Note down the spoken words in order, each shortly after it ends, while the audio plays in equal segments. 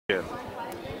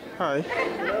Hi.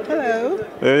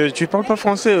 Hello. Tu parles pas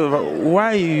français.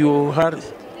 Why you are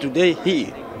today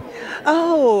here?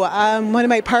 Oh, one of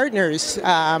my partners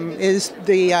is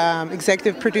the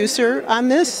executive producer on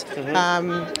this,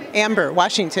 Amber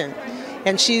Washington,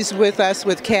 and she's with us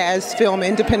with Kaz Film,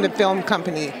 independent film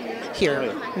company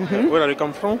here. Where are you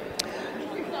come from?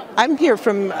 I'm here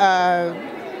from.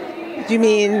 Do you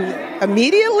mean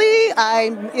immediately?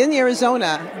 I'm in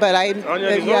Arizona, but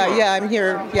yeah, I'm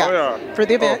here, for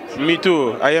the event. Oh, me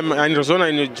too. I am in Arizona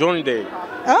in John Day.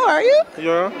 Oh, are you?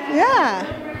 Yeah.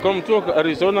 Yeah. Come to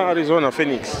Arizona,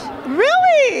 Phoenix.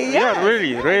 Really? Yeah,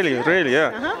 really,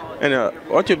 yeah. And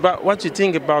what you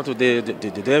think about the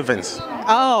events?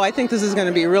 Oh, I think this is going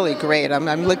to be really great.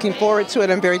 I'm looking forward to it.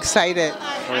 I'm very excited.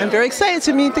 I'm very excited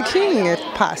to meet the king, if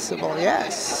possible.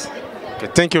 Yes.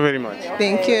 Okay, thank you very much.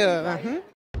 Thank you.